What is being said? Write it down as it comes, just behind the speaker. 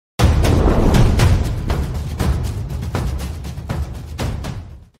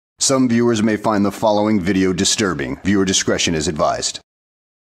Some viewers may find the following video disturbing. Viewer discretion is advised.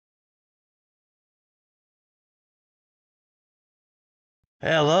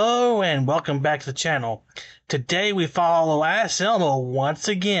 Hello and welcome back to the channel. Today we follow Asselmo once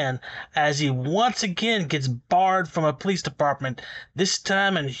again as he once again gets barred from a police department, this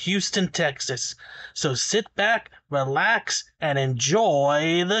time in Houston, Texas. So sit back, relax, and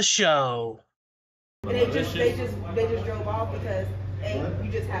enjoy the show. They just drove off because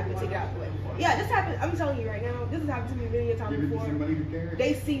you just happened to get out the way. Yeah, this happened. I'm telling you right now, this has happened to me a million times before.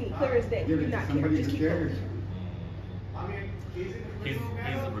 They see me clear as day. Do not care. Just keep going. He's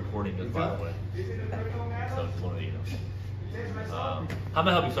recording this, by the way. So it's one of you know. How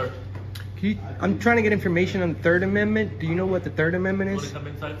may I help you, sir? I'm trying to get information on the Third Amendment. Do you know what the Third Amendment Want is? to come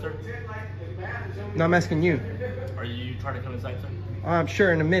inside, sir? No, I'm asking you. Are you trying to come inside, sir? I'm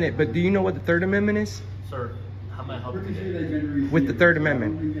sure in a minute, but do you know what the Third Amendment is? Sir, how may I help you today? With the Third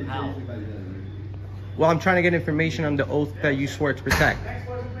Amendment. How? Well, I'm trying to get information on the oath that you swore to protect.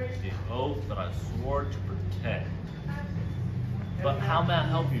 The oath that I swore to protect. But how may I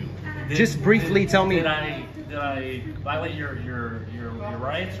help you? Just briefly tell me. Did I violate your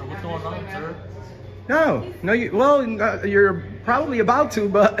rights, or what's going on, sir? No, you're probably about to,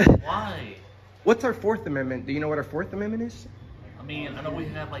 but Why? what's our Fourth Amendment? Do you know what our Fourth Amendment is? I mean, I know we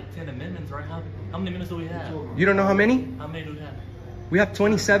have like 10 amendments, right? How many amendments do we have? You don't know how many? How many do we have? We have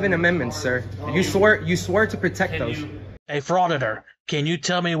 27 amendments, sir. You swore to protect those. Hey, frauditor, can you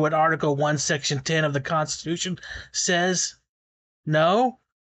tell me what Article 1, Section 10 of the Constitution says? No?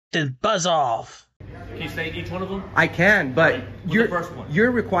 Then buzz off. Can you say each one of them? I can, but What's the first one? you're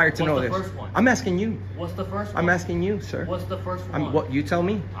required to know What's this. the first one? I'm asking you. What's the first one? I'm asking you, sir. What's the first one? What you tell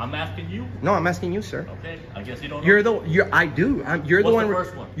me? I'm asking you. No, I'm asking you, sir. Okay, I guess you don't know. I do. You're the What's one. the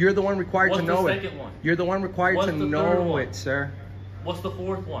first one? You're the one required What's to know the it. second one? You're the one required What's to the third know one? it, sir. What's the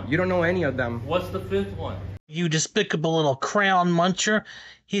fourth one? You don't know any of them. What's the fifth one? You despicable little crown muncher.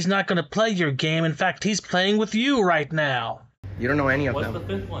 He's not going to play your game. In fact, he's playing with you right now. You don't know any of What's them. the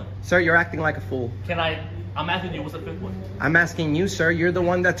fifth one? Sir, you're acting like a fool. I'm asking you, what's the fifth one? I'm asking you, sir. You're the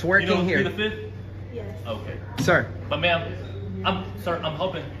one that's working You don't here. see the fifth? Yes. Okay. Sir. But ma'am, I'm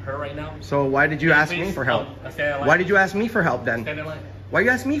helping her right now. So why did you ask me for help? Why did you ask me for help then? Stand in line. Why you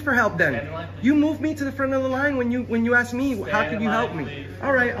ask me for help then? Stand in line, please. You moved me to the front of the line when you asked me how could you help me? Please.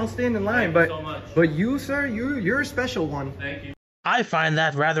 All right, I'll stand in line, Thank you so much. but you, sir, you're a special one. Thank you. I find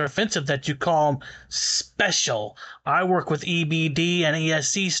that rather offensive that you call him special. I work with EBD and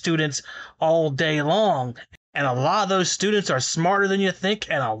ESC students all day long, and a lot of those students are smarter than you think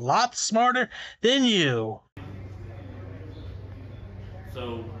and a lot smarter than you.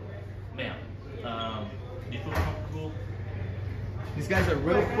 So, ma'am, do you feel comfortable? These guys are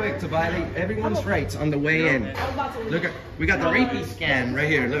real quick to violate everyone's rights on the way in. Look, we got the rapey scan right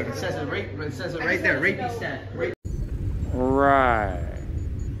here. Look, it says it right there. Rapey scan. Right.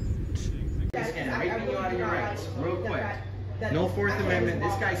 Scan, raping you out of your rights, real quick. No Fourth Amendment.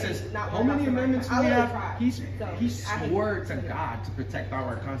 This guy says, how many amendments do we have? He swore to God to protect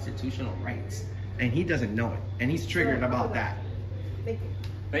our constitutional rights, and he doesn't know it, and he's triggered about that. Thank you.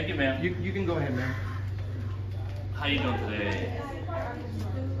 Thank you, ma'am. You can go ahead, man. How you doing today?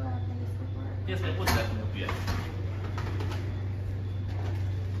 Yes, ma'am. What's that? Yes.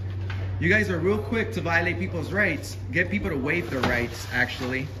 You guys are real quick to violate people's rights, get people to waive their rights,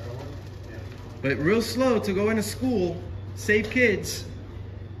 actually. But real slow to go into school, save kids.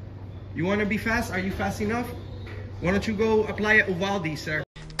 You want to be fast? Are you fast enough? Why don't you go apply at Uvalde, sir?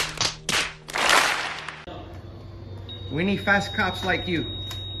 We need fast cops like you.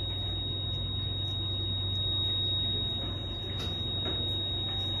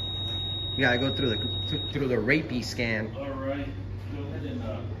 You gotta go through the rapey scan. All right. Go ahead and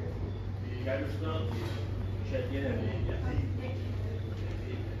you got your stuff. Check in.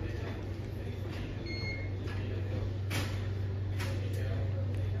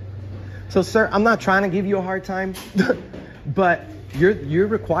 So, sir, I'm not trying to give you a hard time, but you're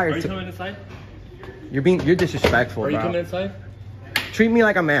required Are you to. coming inside? You're disrespectful, Are you bro. coming inside? Treat me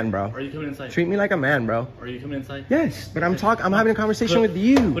like a man, bro. Are you coming inside? Treat me like a man, bro. Are you coming inside? Yes, but I'm having a conversation with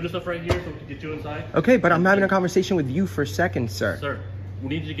you. Put your stuff right here so we can get you inside. Okay, but I'm having a conversation with you for a second, sir. Sir, we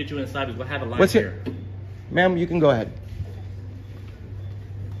need to get you inside because we have a line What's here. Ma'am, you can go ahead.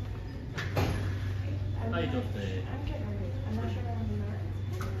 How you doing today? I'm getting ready. I'm not sure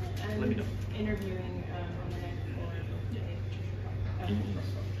I'm Let me know. interviewing on the night before today. Okay.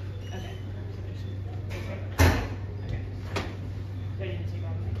 Okay. Do I need to take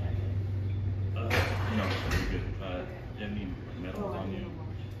off my jacket? No, you're good. Any medals on you?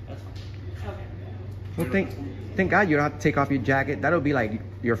 That's fine. Okay. Well, thank God you don't have to take off your jacket. That'll be like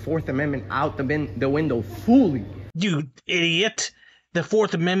your Fourth Amendment out the window fully. You idiot. The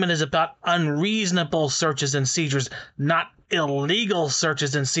Fourth Amendment is about unreasonable searches and seizures, not illegal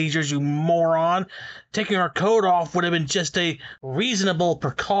searches and seizures, you moron. Taking our coat off would have been just a reasonable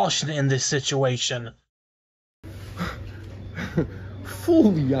precaution in this situation.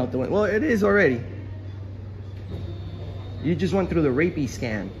 Fully out the window. Well, it is already. You just went through the rapey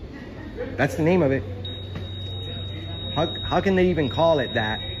scan. That's the name of it. How can they even call it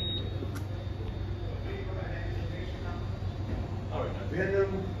that?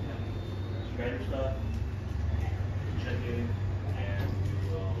 Stranger stuff. Check in, and we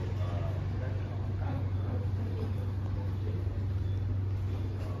will.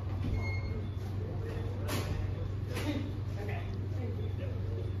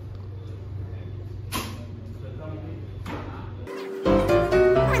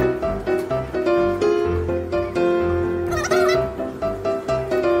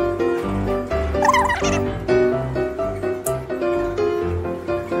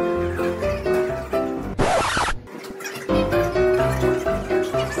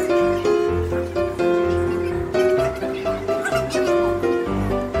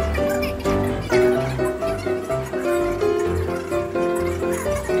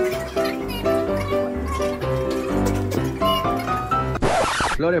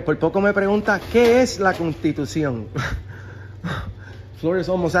 Flores, por poco me pregunta, ¿qué es la Constitución? Flores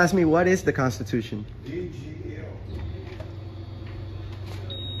almost asked me, what is the Constitution?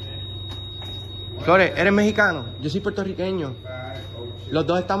 Flores, ¿eres mexicano? Yo soy puertorriqueño. Los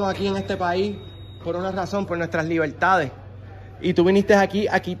dos estamos aquí en este país por una razón, por nuestras libertades. Y tú viniste aquí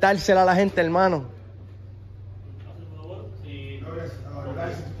a quitársela a la gente, hermano.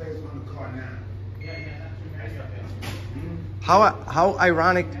 How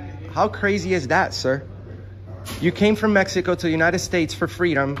ironic, how crazy is that, sir? You came from Mexico to the United States for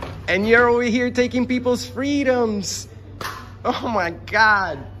freedom, and you're over here taking people's freedoms. Oh my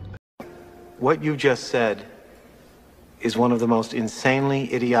God. What you just said is one of the most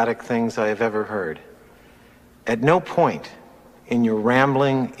insanely idiotic things I have ever heard. At no point in your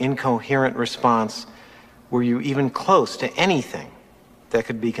rambling, incoherent response were you even close to anything that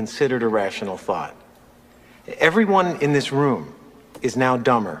could be considered a rational thought. Everyone in this room is now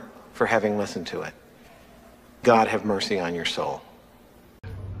dumber for having listened to it. God have mercy on your soul.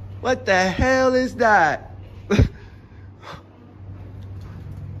 What the hell is that?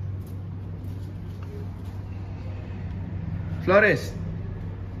 Flores,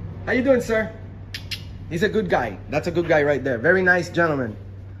 how you doing, sir? He's a good guy. That's a good guy right there. Very nice gentleman.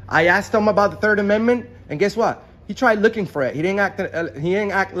 I asked him about the Third Amendment, and guess what? He tried looking for it. He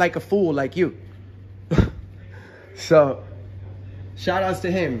didn't act like a fool like you. So, shout outs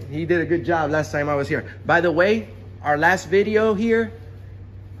to him. He did a good job last time I was here. By the way, our last video here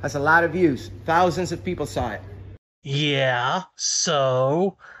has a lot of views. Thousands of people saw it. Yeah,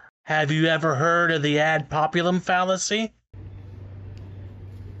 so, have you ever heard of the ad populum fallacy?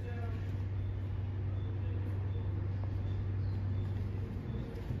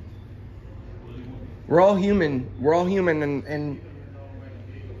 We're all human. We're all human, and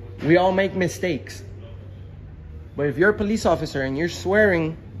we all make mistakes. But if you're a police officer and you're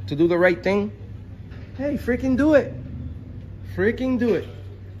swearing to do the right thing, hey, freaking do it. Freaking do it.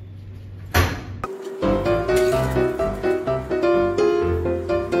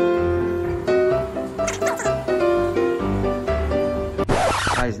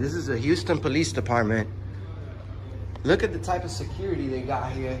 Guys, this is the Houston Police Department. Look at the type of security they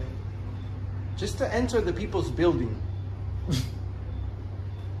got here. Just to enter the people's building.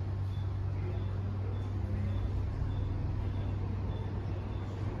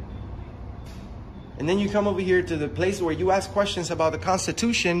 And then you come over here to the place where you ask questions about the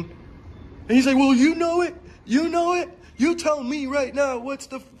Constitution. And he's like, well, you know it. You know it. You tell me right now, what's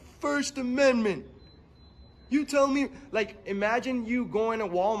the First Amendment? You tell me. Like, imagine you going to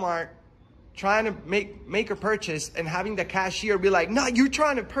Walmart, trying to make a purchase, and having the cashier be like, nah, you're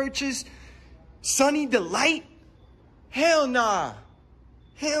trying to purchase Sunny Delight? Hell nah.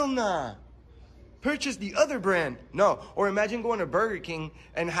 Hell nah. Purchase the other brand. No. Or imagine going to Burger King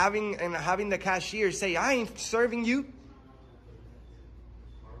and having the cashier say, I ain't serving you.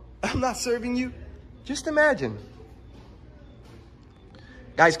 I'm not serving you. Just imagine.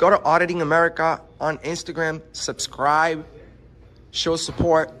 Guys, go to Auditing America on Instagram. Subscribe. Show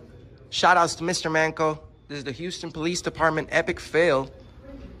support. Shout outs to Mr. Manco. This is the Houston Police Department epic fail,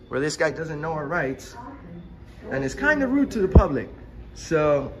 where this guy doesn't know our rights and is kind of rude to the public.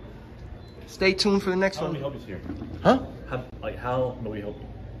 So stay tuned for the next one. How do we help you here? Huh? How do we help you?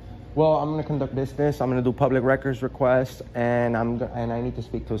 Well, I'm gonna conduct business. I'm gonna do public records requests, and I need to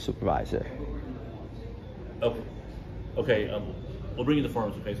speak to a supervisor. Okay. Okay. We'll bring you the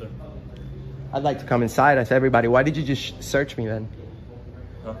forms, okay, sir? I'd like to come inside. I said, everybody, why did you just search me then?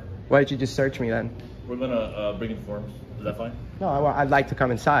 Huh? Why did you just search me then? We're gonna bring you the forms. Is that fine? No, I'd like to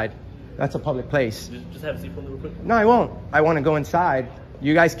come inside. That's a public place. Just have a seat for me real quick. No, I won't. I want to go inside.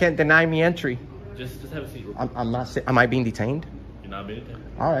 You guys can't deny me entry. Just have a seat real quick. I'm not. Am I being detained? You're not being detained.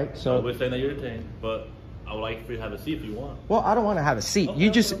 All right. So we're saying that you're detained, but I would like for you to have a seat if you want. Well, I don't want to have a seat. Okay, you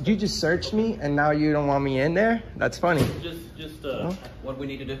just searched me, and now you don't want me in there. That's funny. What do we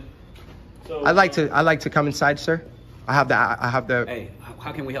need to do? So I'd like to come inside, sir. I have the. Hey,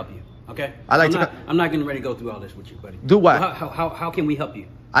 how can we help you? Okay. I'm not getting ready to go through all this with you, buddy. Do what? How can we help you?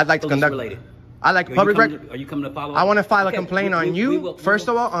 I'd like to conduct. Related. I like public record. Are you coming to follow? I want to file a complaint on you. First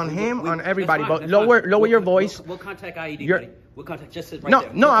of all, on him, on everybody. But lower your voice. We'll contact IED, buddy. We'll contact. Just sit right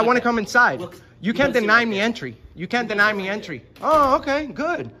there. No, I want to come inside. You can't deny me there. entry. You can't deny me entry. Oh, okay,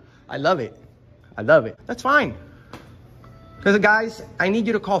 good. I love it. I love it. That's fine. Because guys, I need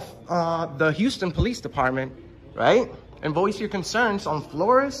you to call the Houston Police Department, right? And voice your concerns on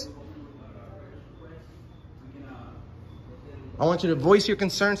Flores. I want you to voice your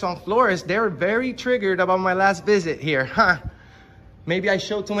concerns on Flores. They're very triggered about my last visit here. Huh? Maybe I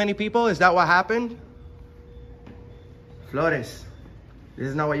showed too many people. Is that what happened? Flores, this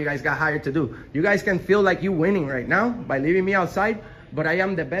is not what you guys got hired to do. You guys can feel like you're winning right now by leaving me outside, but I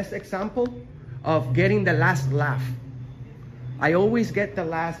am the best example of getting the last laugh. I always get the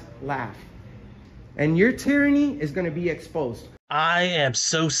last laugh. And your tyranny is going to be exposed. I am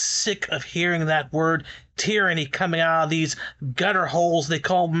so sick of hearing that word tyranny coming out of these gutter holes they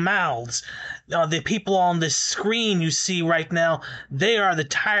call mouths. The people on this screen you see right now, they are the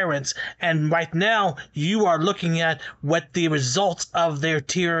tyrants. And right now, you are looking at what the results of their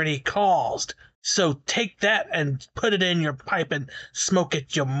tyranny caused. So take that and put it in your pipe and smoke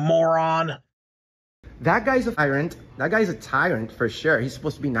it, you moron. That guy's a tyrant. That guy's a tyrant for sure. He's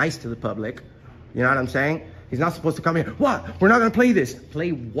supposed to be nice to the public. You know what I'm saying? He's not supposed to come here. What? We're not going to play this. Play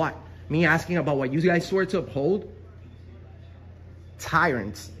what? Me asking about what you guys swear to uphold?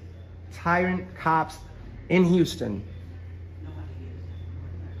 Tyrants. Tyrant cops in Houston.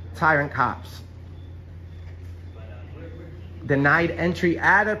 Tyrant cops. Denied entry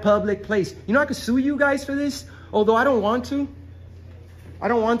at a public place. You know I could sue you guys for this? Although I don't want to. I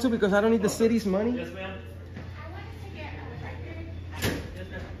don't want to because I don't need the city's money. Yes, ma'am.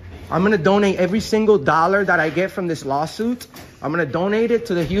 I'm going to donate every single dollar that I get from this lawsuit. I'm going to donate it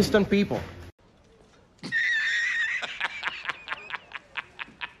to the Houston people.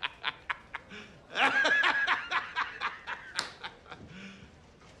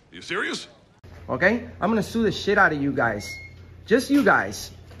 You serious? Okay? I'm going to sue the shit out of you guys. Just you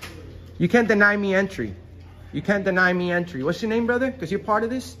guys. You can't deny me entry. You can't deny me entry. What's your name, brother? Because you're part of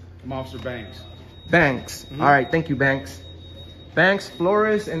this? I'm Officer Banks. Banks. All right. Thank you, Banks. Banks,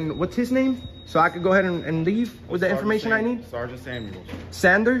 Flores, and what's his name? So I could go ahead and leave with the information I need? Sergeant Samuels.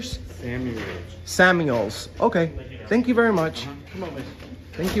 Sanders? Samuels. Samuels. Okay. Thank you very much. Come on, miss.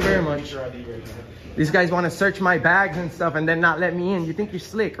 Thank you very much. These guys want to search my bags and stuff and then not let me in. You think you're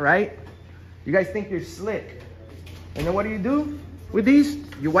slick, right? You guys think you're slick. And then what do? With these?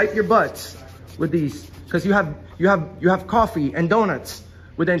 You wipe your butts with these. Because you have coffee and donuts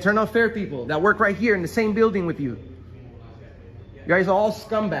with the internal affair people that work right here in the same building with you. You guys are all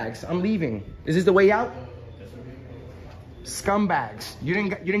scumbags. I'm leaving. Is this the way out? Scumbags. You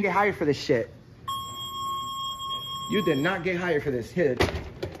didn't get hired for this shit. You did not get hired for this. Here,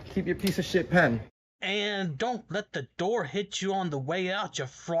 keep your piece of shit pen. And don't let the door hit you on the way out, you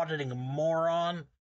fraudulent moron.